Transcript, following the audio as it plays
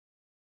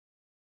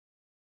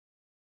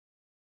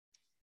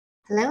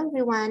Hello,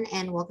 everyone,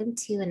 and welcome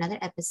to another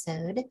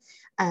episode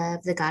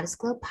of the Goddess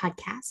Glow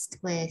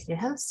podcast with your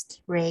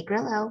host, Ray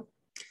Grillo.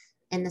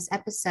 In this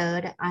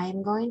episode,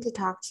 I'm going to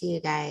talk to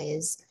you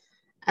guys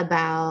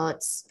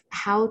about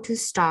how to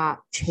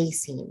stop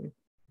chasing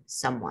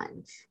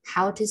someone,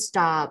 how to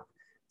stop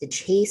the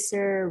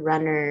chaser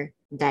runner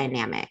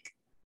dynamic.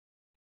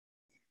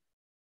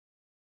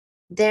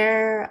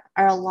 There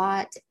are a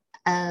lot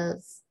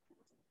of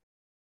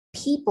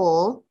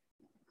people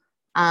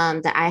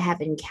that I have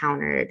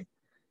encountered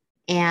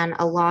and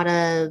a lot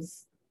of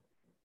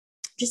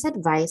just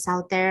advice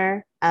out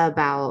there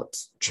about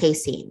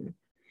chasing.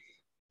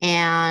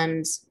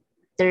 And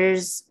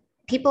there's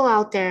people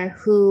out there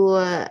who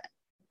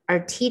are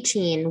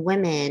teaching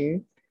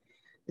women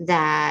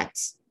that,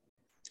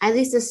 at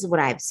least this is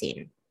what I've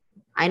seen.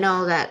 I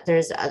know that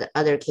there's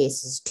other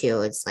cases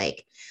too. It's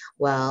like,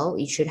 well,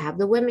 you should have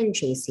the women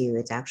chase you.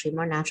 It's actually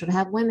more natural to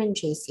have women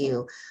chase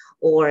you.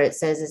 Or it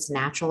says it's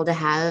natural to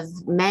have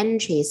men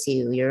chase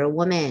you. You're a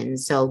woman,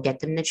 so get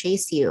them to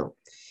chase you.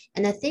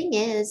 And the thing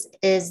is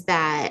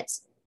that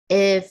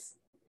if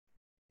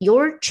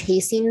you're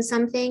chasing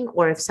something,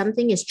 or if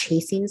something is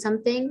chasing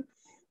something,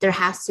 there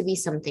has to be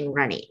something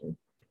running.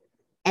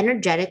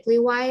 Energetically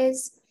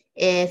wise,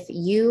 if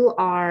you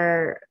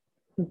are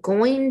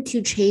going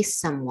to chase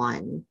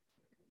someone,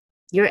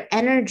 your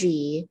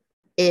energy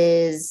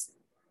is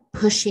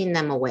pushing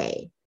them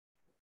away.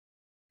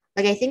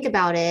 Like, I think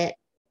about it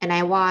and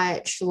I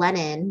watch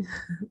Lennon.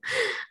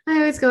 I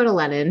always go to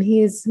Lennon.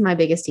 He's my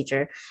biggest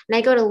teacher. And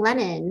I go to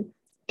Lennon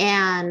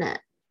and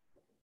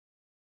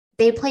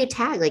they play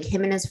tag, like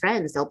him and his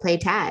friends, they'll play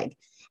tag.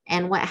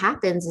 And what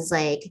happens is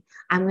like,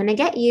 I'm going to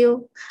get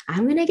you.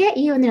 I'm going to get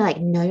you. And they're like,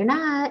 no, you're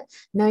not.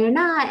 No, you're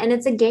not. And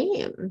it's a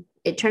game.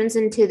 It turns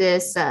into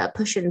this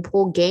push and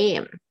pull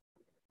game.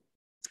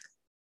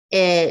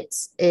 It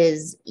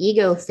is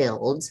ego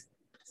filled,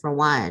 for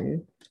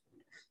one.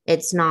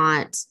 It's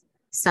not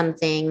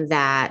something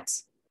that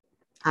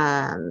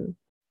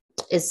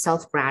is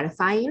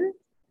self-gratifying,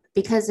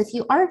 because if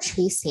you are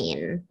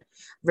chasing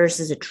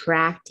versus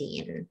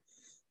attracting,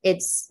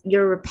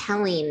 you're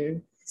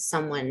repelling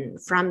someone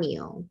from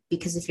you.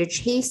 Because if you're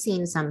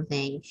chasing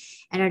something,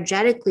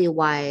 energetically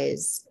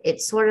wise,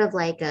 it's sort of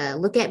like a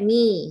look at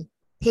me,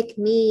 pick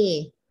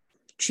me,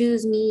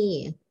 choose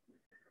me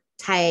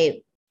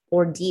type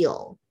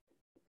ordeal.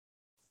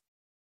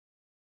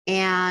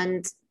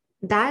 And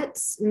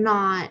that's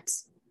not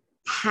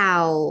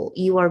how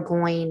you are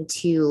going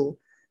to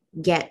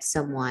get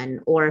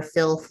someone or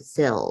feel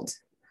fulfilled.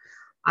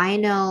 I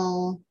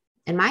know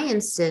in my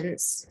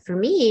instance, for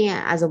me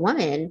as a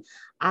woman,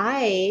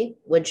 I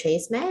would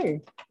chase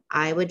men.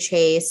 I would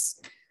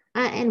chase,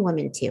 and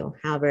women too.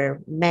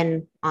 However,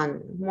 men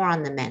on more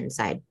on the men's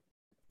side.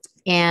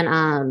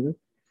 And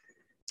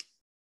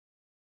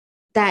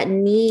that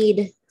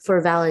need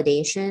for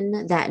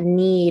validation, that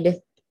need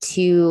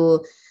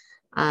to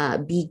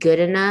be good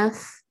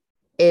enough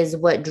is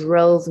what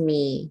drove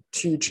me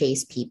to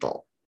chase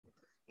people.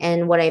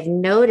 And what I've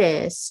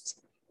noticed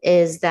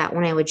is that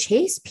when I would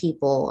chase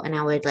people and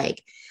I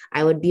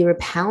would be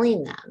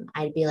repelling them.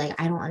 I'd be like,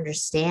 I don't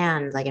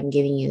understand. Like, I'm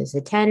giving you this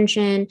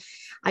attention.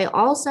 I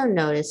also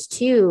noticed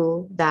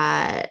too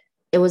that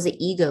it was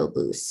an ego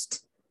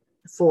boost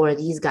for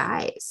these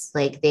guys.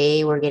 Like,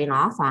 they were getting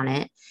off on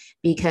it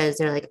because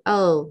they're like,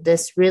 oh,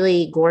 this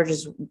really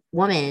gorgeous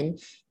woman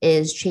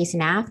is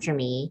chasing after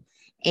me.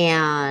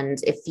 And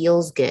it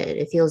feels good.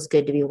 It feels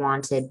good to be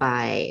wanted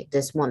by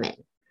this woman.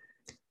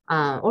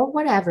 Or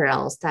whatever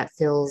else that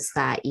fills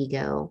that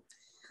ego.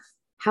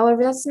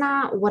 However, that's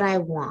not what I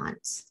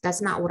want.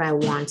 That's not what I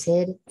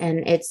wanted. And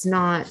it's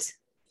not.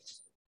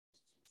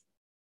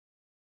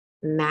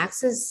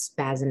 Max is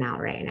spazzing out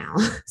right now.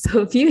 So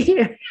if you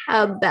hear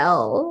a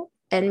bell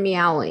and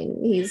meowing,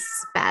 he's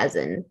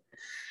spazzing.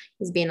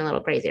 He's being a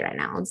little crazy right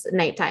now. It's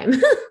nighttime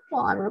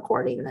while I'm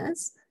recording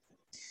this.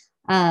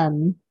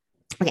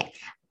 Okay,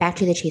 back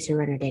to the chaser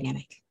runner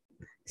dynamic.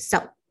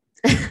 So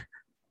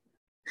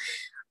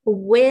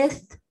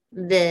with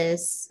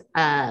this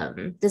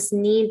this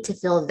need to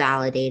feel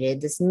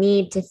validated, this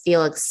need to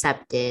feel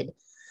accepted,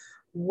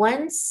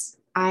 once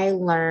I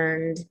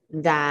learned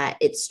that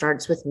it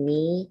starts with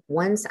me,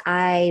 once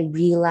I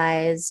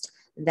realized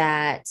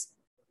that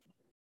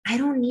I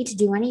don't need to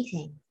do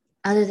anything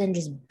other than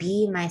just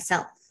be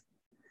myself,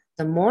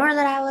 the more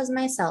that I was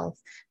myself,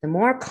 the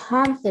more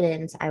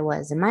confident I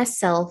was in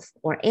myself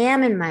or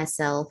am in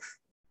myself,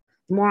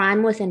 the more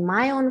I'm within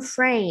my own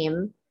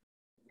frame,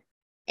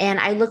 and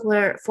I look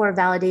for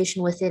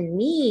validation within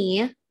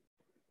me,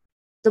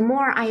 the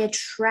more I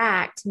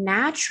attract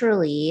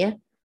naturally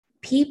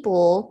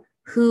people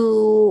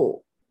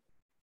who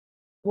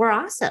were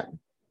awesome,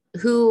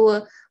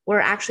 who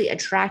were actually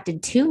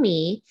attracted to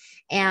me.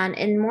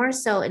 And more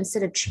so,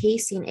 instead of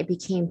chasing, it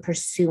became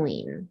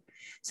pursuing.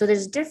 So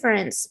there's a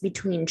difference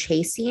between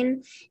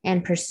chasing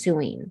and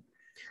pursuing.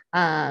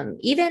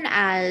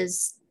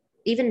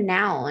 Even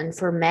now, and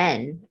for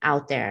men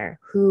out there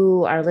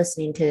who are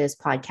listening to this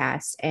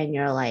podcast and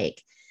you're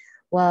like,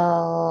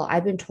 well,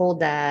 I've been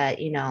told that,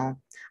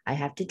 I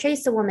have to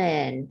chase a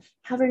woman.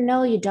 However,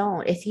 no, you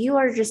don't. If you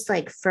are just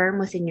like firm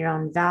within your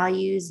own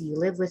values, you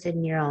live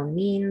within your own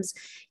means,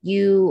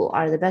 you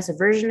are the best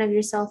version of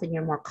yourself and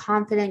you're more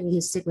confident,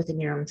 you stick within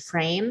your own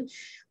frame,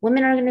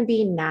 women are going to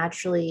be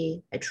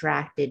naturally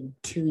attracted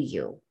to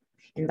you.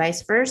 And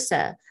vice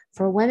versa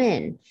for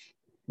women.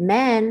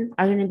 Men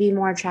are going to be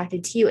more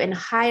attracted to you, and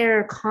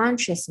higher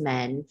conscious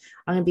men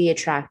are going to be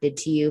attracted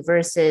to you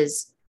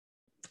versus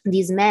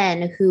these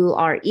men who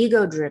are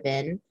ego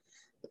driven.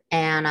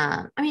 And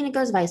I mean, it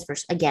goes vice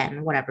versa.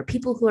 Again, whatever.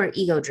 People who are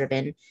ego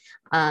driven,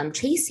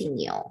 chasing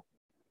you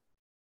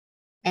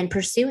and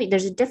pursuing,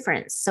 there's a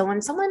difference. So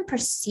when someone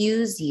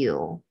pursues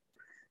you,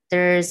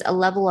 there's a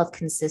level of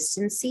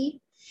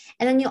consistency.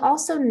 And then you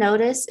also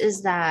notice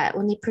is that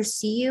when they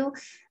pursue you,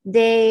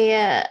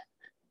 they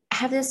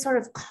have this sort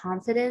of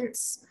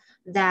confidence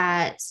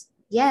that,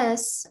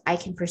 yes, I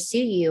can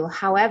pursue you.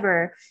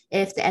 However,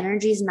 if the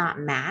energy is not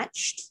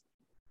matched,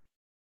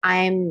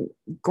 I'm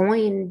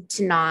going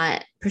to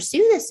not pursue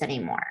this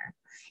anymore.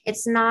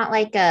 It's not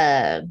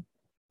it's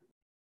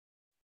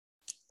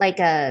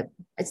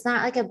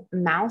not like a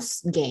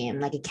mouse game,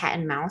 like a cat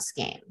and mouse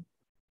game.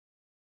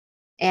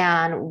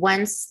 And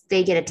once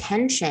they get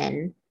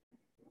attention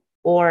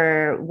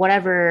or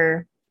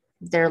whatever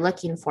they're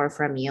looking for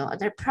from you,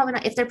 they're probably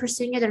not, if they're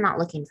pursuing you, they're not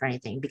looking for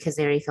anything because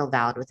they already feel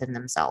valid within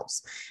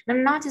themselves. And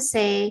I'm not to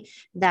say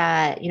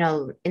that,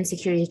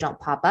 insecurities don't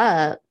pop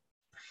up.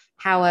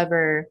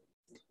 However,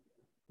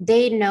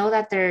 they know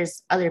that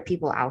there's other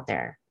people out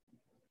there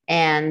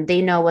and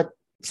they know what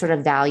sort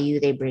of value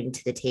they bring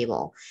to the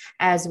table.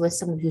 As with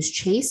someone who's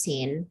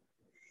chasing,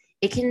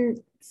 it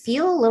can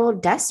feel a little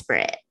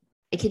desperate.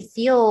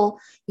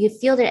 You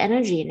feel their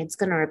energy and it's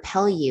going to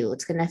repel you.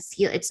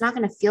 It's not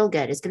going to feel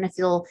good. It's going to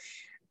feel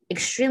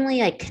extremely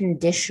like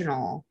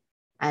conditional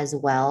as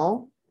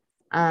well.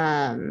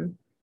 And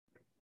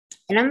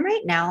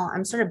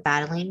I'm sort of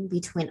battling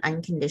between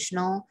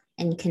unconditional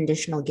and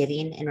conditional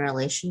giving in a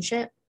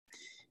relationship.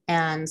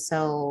 And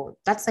so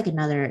that's like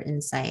another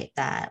insight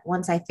that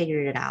once I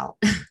figured it out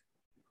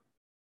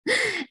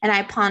and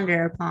I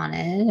ponder upon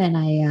it and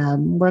I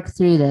work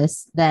through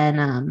this,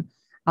 then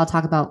I'll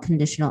talk about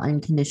conditional,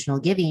 unconditional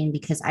giving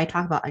because I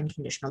talk about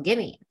unconditional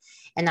giving.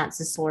 And that's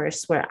the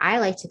source where I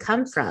like to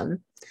come from,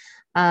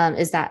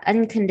 is that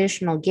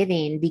unconditional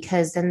giving,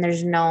 because then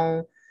there's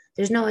no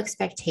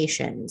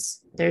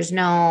expectations. There's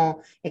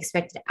no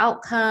expected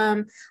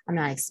outcome. I'm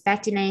not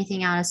expecting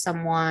anything out of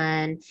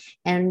someone.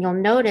 And you'll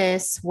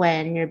notice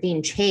when you're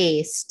being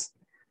chased,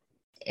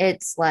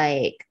 it's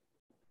like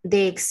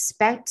they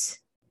expect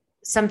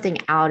something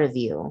out of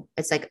you.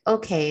 It's like,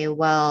 okay,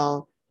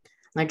 well,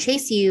 I'm going to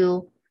chase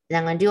you and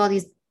I'm going to do all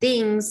these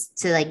things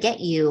to like get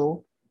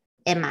you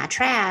in my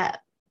trap.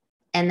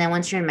 And then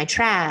once you're in my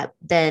trap,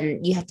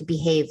 then you have to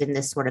behave in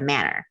this sort of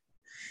manner.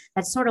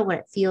 That's sort of what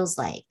it feels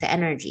like, the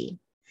energy.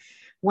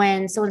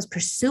 When someone's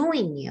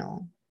pursuing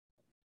you,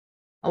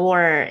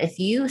 or if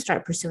you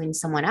start pursuing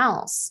someone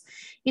else,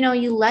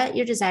 you let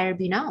your desire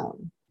be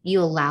known.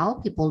 You allow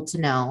people to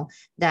know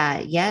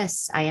that,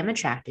 yes, I am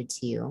attracted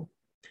to you.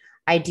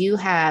 I do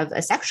have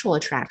a sexual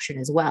attraction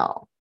as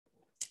well.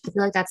 I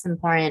feel like that's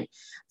important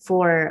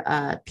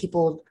for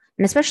people,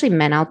 and especially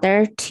men out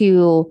there,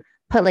 to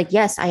put like,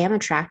 yes, I am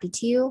attracted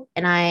to you,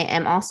 and I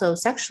am also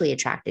sexually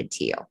attracted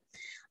to you.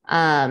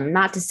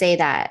 Not to say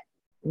that,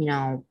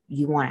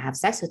 you want to have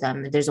sex with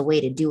them. There's a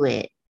way to do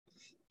it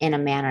in a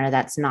manner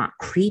that's not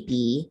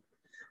creepy.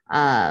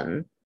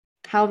 However,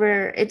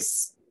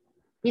 it's,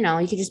 you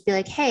could just be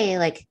like, hey,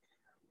 like,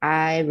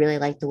 I really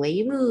like the way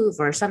you move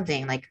or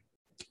something. Like,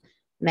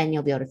 men,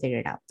 you'll be able to figure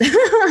it out.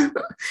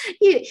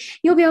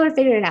 You'll be able to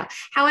figure it out.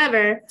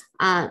 However,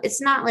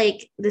 it's not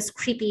like this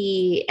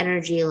creepy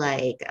energy,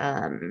 like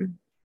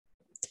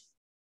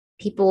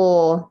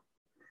people,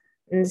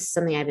 and this is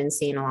something I've been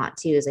seeing a lot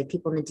too, is like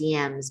people in the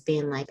DMs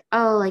being like,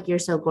 oh, like, you're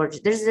so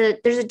gorgeous. There's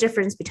a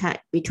difference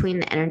between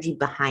the energy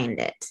behind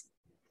it.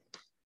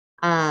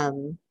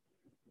 And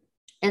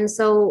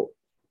so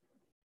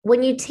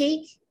when you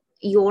take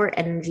your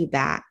energy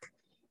back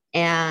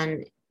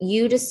and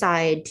you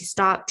decide to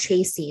stop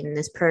chasing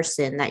this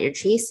person that you're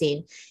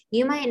chasing,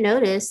 you might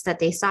notice that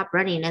they stop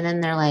running and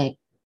then they're like,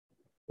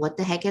 what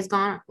the heck has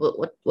gone?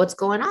 What's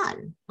going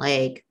on?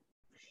 Like,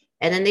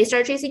 and then they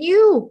start chasing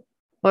you,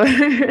 or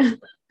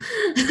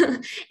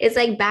it's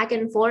like back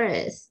and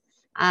forth.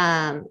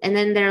 And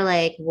then they're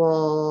like,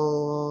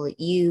 well,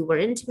 you were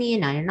into me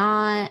and now you're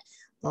not,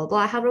 blah,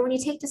 blah. However, when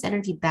you take this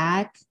energy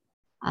back,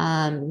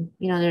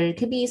 there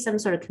could be some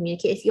sort of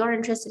communicate. If you're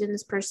interested in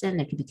this person,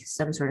 there could be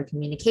some sort of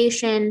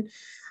communication,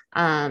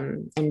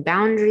 and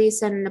boundaries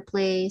set into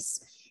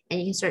place, and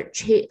you can start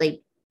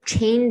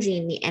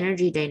changing the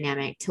energy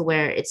dynamic to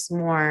where it's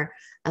more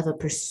of a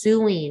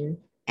pursuing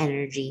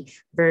energy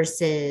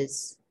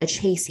versus a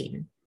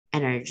chasing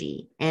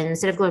energy. And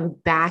instead of going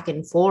back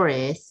and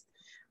forth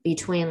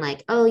between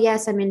like, oh,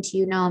 yes, I'm into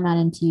you. No, I'm not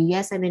into you.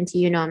 Yes, I'm into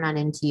you. No, I'm not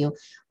into you.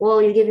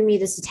 Well, you're giving me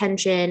this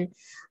attention.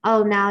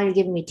 Oh, now you're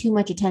giving me too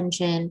much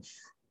attention.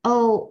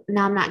 oh,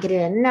 now I'm not getting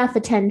enough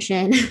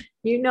attention.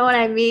 You know what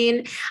I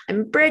mean?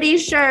 I'm pretty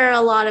sure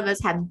a lot of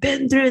us have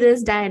been through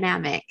this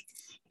dynamic.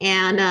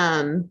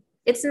 And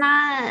it's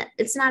not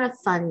a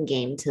fun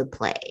game to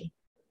play.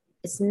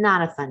 It's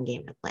not a fun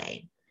game to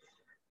play.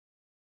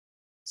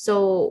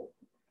 So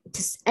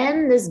to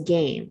end this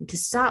game, to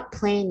stop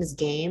playing this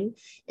game,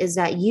 is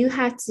that you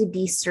have to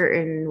be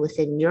certain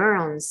within your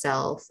own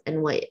self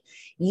and what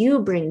you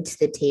bring to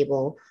the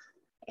table,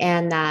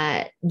 and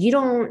that you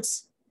don't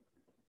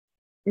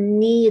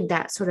need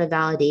that sort of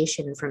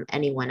validation from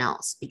anyone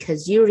else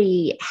because you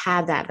already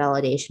have that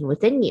validation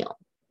within you.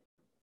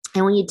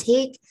 And when you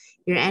take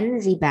your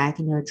energy back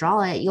and you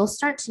withdraw it, you'll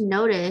start to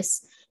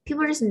notice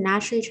people are just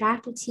naturally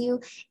attracted to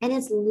you, and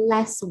it's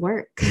less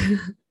work.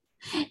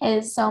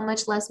 It's so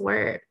much less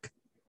work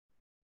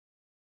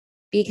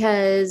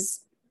because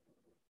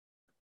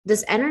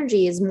this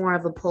energy is more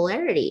of a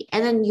polarity.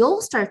 And then you'll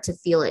start to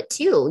feel it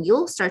too.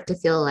 You'll start to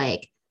feel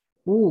like,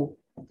 ooh,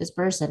 this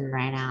person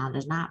right now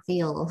does not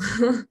feel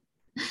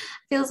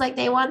feels like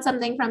they want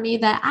something from me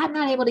that I'm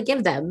not able to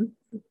give them,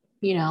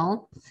 you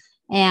know?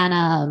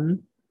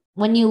 And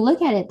when you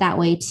look at it that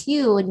way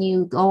too, and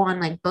you go on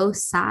like both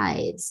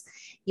sides,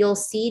 you'll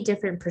see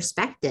different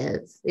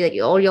perspective,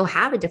 or you'll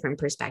have a different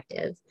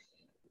perspective.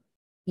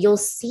 You'll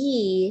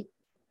see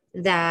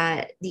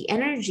that the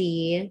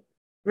energy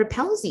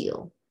repels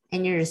you,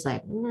 and you're just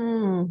like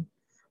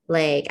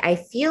I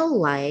feel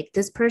like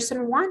this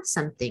person wants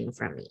something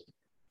from me.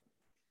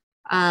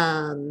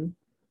 Um,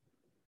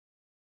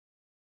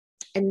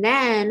 and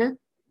then,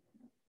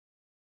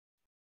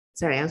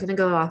 sorry, I was going to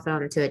go off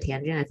onto a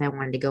tangent if I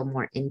wanted to go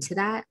more into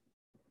that,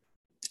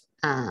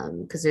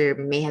 because there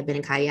may have been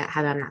a caveat.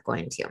 How I'm not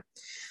going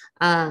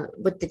to.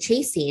 With the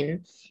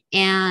chasing,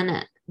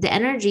 and the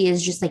energy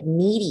is just like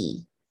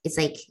needy. It's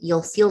like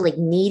you'll feel like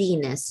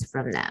neediness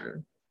from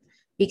them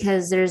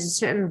because there's a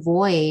certain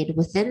void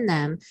within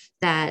them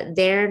that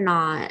they're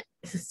not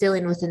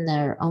fulfilling within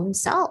their own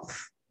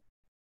self.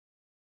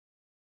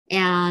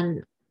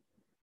 And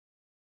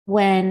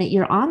when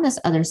you're on this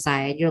other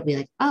side, you'll be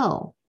like,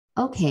 oh,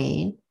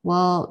 okay,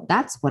 well,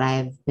 that's what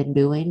I've been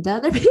doing to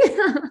other people.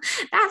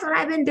 That's what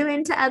I've been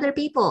doing to other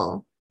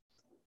people.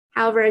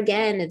 However,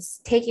 again,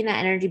 it's taking that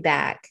energy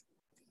back.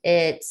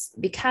 It's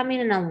becoming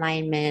in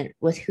alignment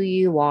with who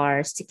you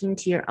are, sticking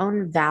to your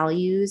own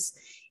values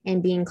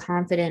and being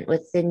confident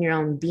within your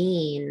own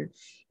being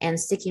and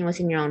sticking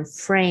within your own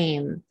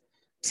frame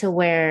to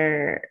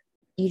where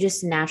you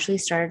just naturally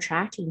start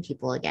attracting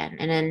people again.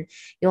 And then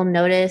you'll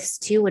notice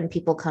too when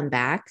people come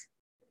back.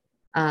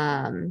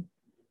 And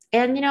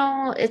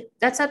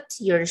that's up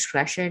to your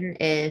discretion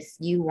if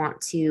you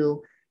want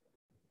to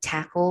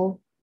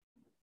tackle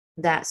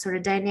that sort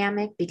of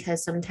dynamic,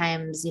 because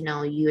sometimes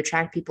you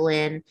attract people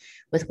in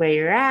with where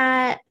you're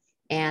at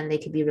and they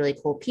could be really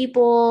cool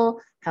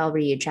people. However,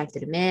 you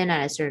attracted them in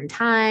at a certain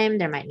time,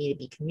 there might need to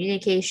be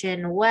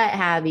communication, what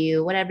have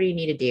you, whatever you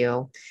need to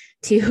do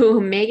to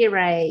make it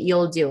right,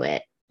 you'll do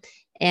it.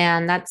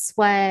 And that's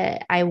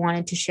what I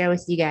wanted to share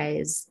with you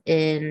guys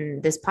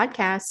in this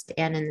podcast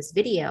and in this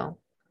video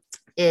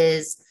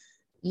is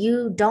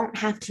you don't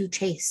have to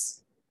chase.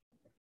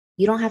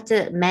 You don't have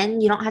to, men,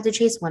 you don't have to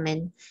chase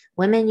women.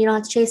 Women, you don't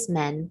have to chase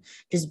men.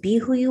 Just be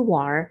who you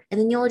are, and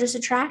then you'll just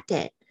attract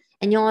it.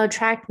 And you'll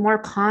attract more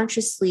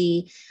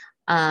consciously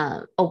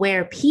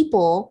aware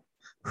people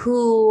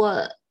who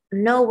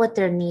know what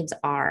their needs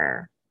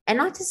are. And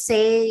not to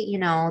say,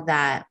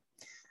 that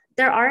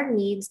there are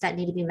needs that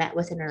need to be met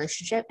within a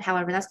relationship.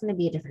 However, that's going to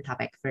be a different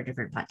topic for a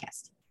different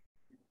podcast.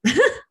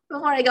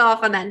 Before I go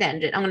off on that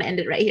tangent, I'm going to end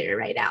it right here,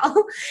 right now.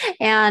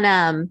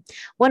 And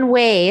one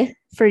way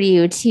for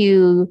you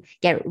to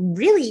get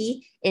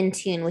really in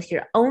tune with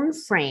your own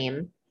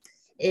frame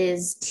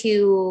is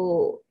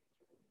to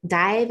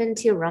dive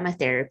into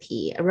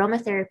aromatherapy.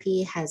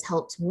 Aromatherapy has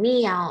helped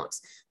me out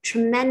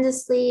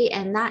tremendously,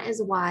 and that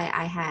is why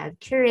I have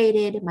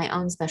curated my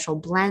own special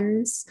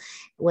blends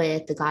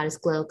with the Goddess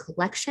Glow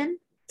collection.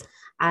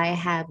 I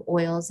have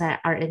oils that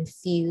are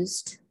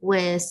infused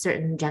with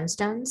certain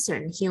gemstones,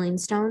 certain healing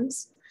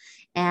stones,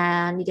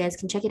 and you guys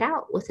can check it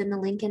out within the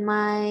link in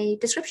my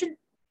description.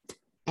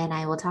 And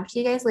I will talk to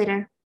you guys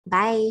later.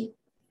 Bye.